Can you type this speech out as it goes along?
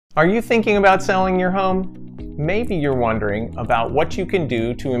Are you thinking about selling your home? Maybe you're wondering about what you can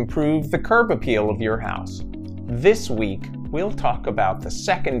do to improve the curb appeal of your house. This week, we'll talk about the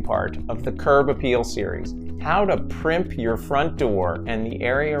second part of the curb appeal series, how to primp your front door and the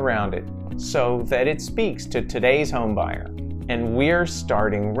area around it so that it speaks to today's home buyer. And we're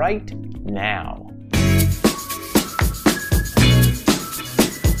starting right now.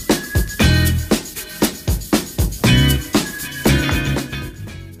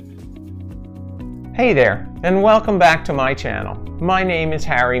 Hey there, and welcome back to my channel. My name is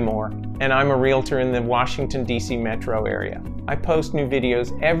Harry Moore, and I'm a realtor in the Washington, D.C. metro area. I post new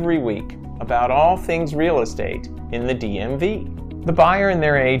videos every week about all things real estate in the DMV. The buyer and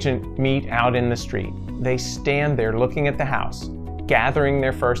their agent meet out in the street. They stand there looking at the house, gathering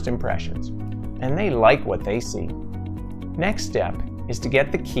their first impressions, and they like what they see. Next step is to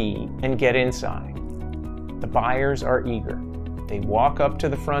get the key and get inside. The buyers are eager. They walk up to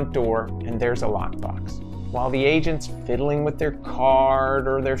the front door and there's a lockbox. While the agent's fiddling with their card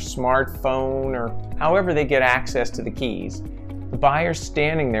or their smartphone or however they get access to the keys, the buyer's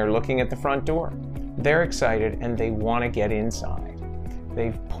standing there looking at the front door. They're excited and they want to get inside.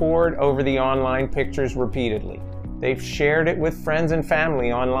 They've pored over the online pictures repeatedly. They've shared it with friends and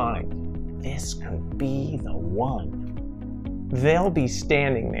family online. This could be the one. They'll be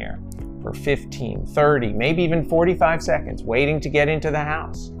standing there for 15, 30, maybe even 45 seconds, waiting to get into the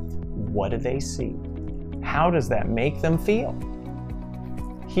house. What do they see? How does that make them feel?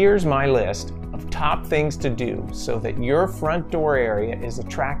 Here's my list of top things to do so that your front door area is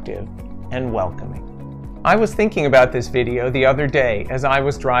attractive and welcoming. I was thinking about this video the other day as I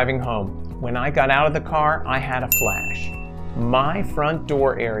was driving home. When I got out of the car, I had a flash. My front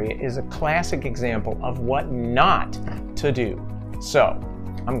door area is a classic example of what not to do. So,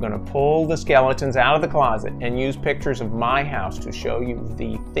 I'm going to pull the skeletons out of the closet and use pictures of my house to show you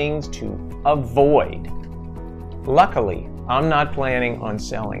the things to avoid. Luckily, I'm not planning on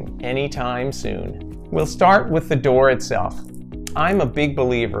selling anytime soon. We'll start with the door itself. I'm a big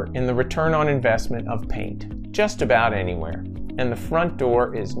believer in the return on investment of paint, just about anywhere, and the front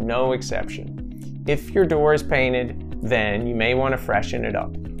door is no exception. If your door is painted, then you may want to freshen it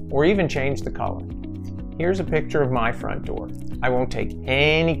up, or even change the color. Here's a picture of my front door. I won't take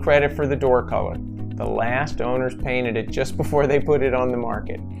any credit for the door color. The last owners painted it just before they put it on the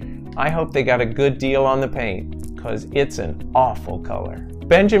market. I hope they got a good deal on the paint, because it's an awful color.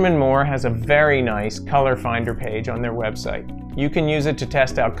 Benjamin Moore has a very nice color finder page on their website. You can use it to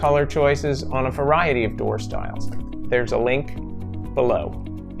test out color choices on a variety of door styles. There's a link below.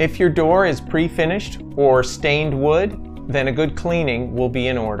 If your door is pre-finished or stained wood, then a good cleaning will be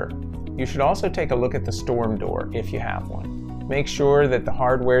in order. You should also take a look at the storm door if you have one. Make sure that the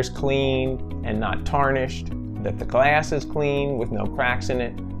hardware is clean and not tarnished, that the glass is clean with no cracks in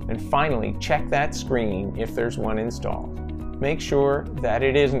it, and finally check that screen if there's one installed. Make sure that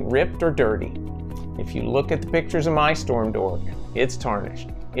it isn't ripped or dirty. If you look at the pictures of my storm door, it's tarnished,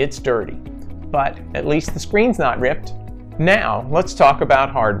 it's dirty, but at least the screen's not ripped. Now let's talk about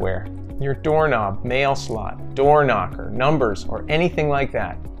hardware. Your doorknob, mail slot, door knocker, numbers, or anything like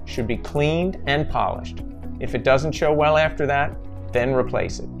that should be cleaned and polished. If it doesn't show well after that, then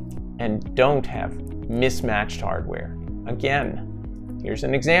replace it. And don't have mismatched hardware. Again, here's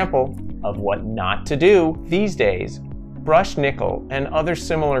an example of what not to do these days. Brushed nickel and other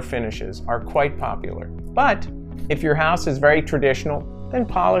similar finishes are quite popular. But if your house is very traditional, then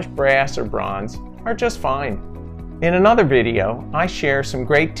polished brass or bronze are just fine. In another video, I share some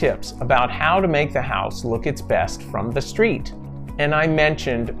great tips about how to make the house look its best from the street. And I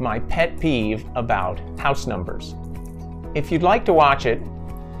mentioned my pet peeve about house numbers. If you'd like to watch it,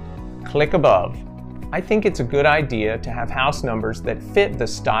 click above. I think it's a good idea to have house numbers that fit the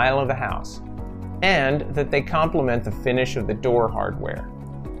style of the house and that they complement the finish of the door hardware.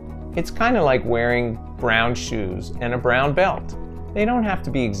 It's kind of like wearing brown shoes and a brown belt. They don't have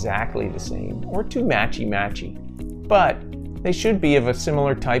to be exactly the same or too matchy-matchy, but they should be of a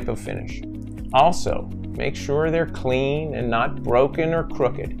similar type of finish. Also, make sure they're clean and not broken or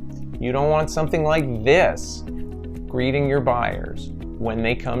crooked. You don't want something like this greeting your buyers when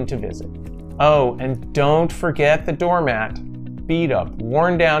they come to visit. Oh, and don't forget the doormat. Beat up,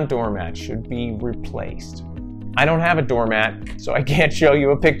 worn down doormat should be replaced. I don't have a doormat, so I can't show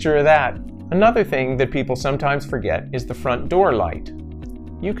you a picture of that. Another thing that people sometimes forget is the front door light.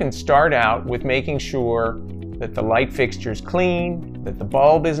 You can start out with making sure that the light fixture is clean, that the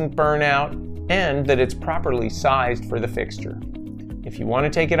bulb isn't burnt out, and that it's properly sized for the fixture. If you want to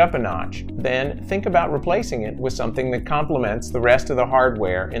take it up a notch, then think about replacing it with something that complements the rest of the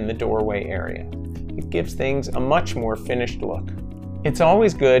hardware in the doorway area. It gives things a much more finished look. It's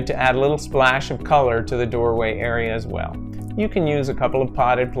always good to add a little splash of color to the doorway area as well. You can use a couple of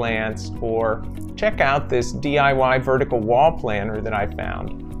potted plants or check out this DIY vertical wall planter that I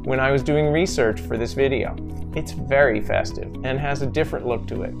found when I was doing research for this video. It's very festive and has a different look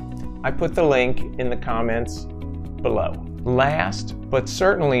to it. I put the link in the comments below. Last, but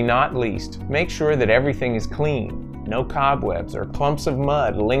certainly not least, make sure that everything is clean. No cobwebs or clumps of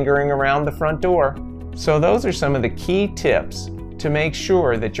mud lingering around the front door. So those are some of the key tips to make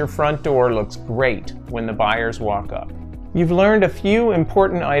sure that your front door looks great when the buyers walk up. You've learned a few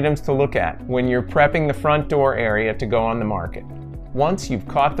important items to look at when you're prepping the front door area to go on the market. Once you've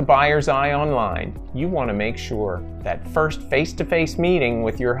caught the buyer's eye online, you want to make sure that first face-to-face meeting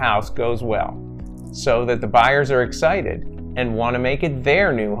with your house goes well, so that the buyers are excited and want to make it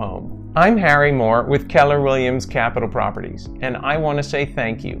their new home. I'm Harry Moore with Keller Williams Capital Properties, and I want to say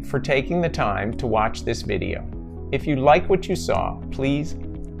thank you for taking the time to watch this video. If you like what you saw, please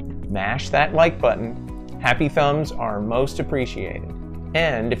mash that like button. Happy thumbs are most appreciated.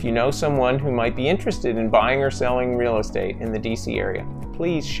 And if you know someone who might be interested in buying or selling real estate in the DC area,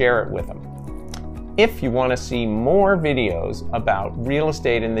 please share it with them. If you want to see more videos about real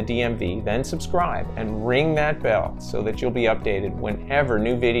estate in the DMV, then subscribe and ring that bell so that you'll be updated whenever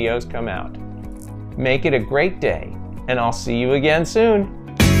new videos come out. Make it a great day, and I'll see you again soon.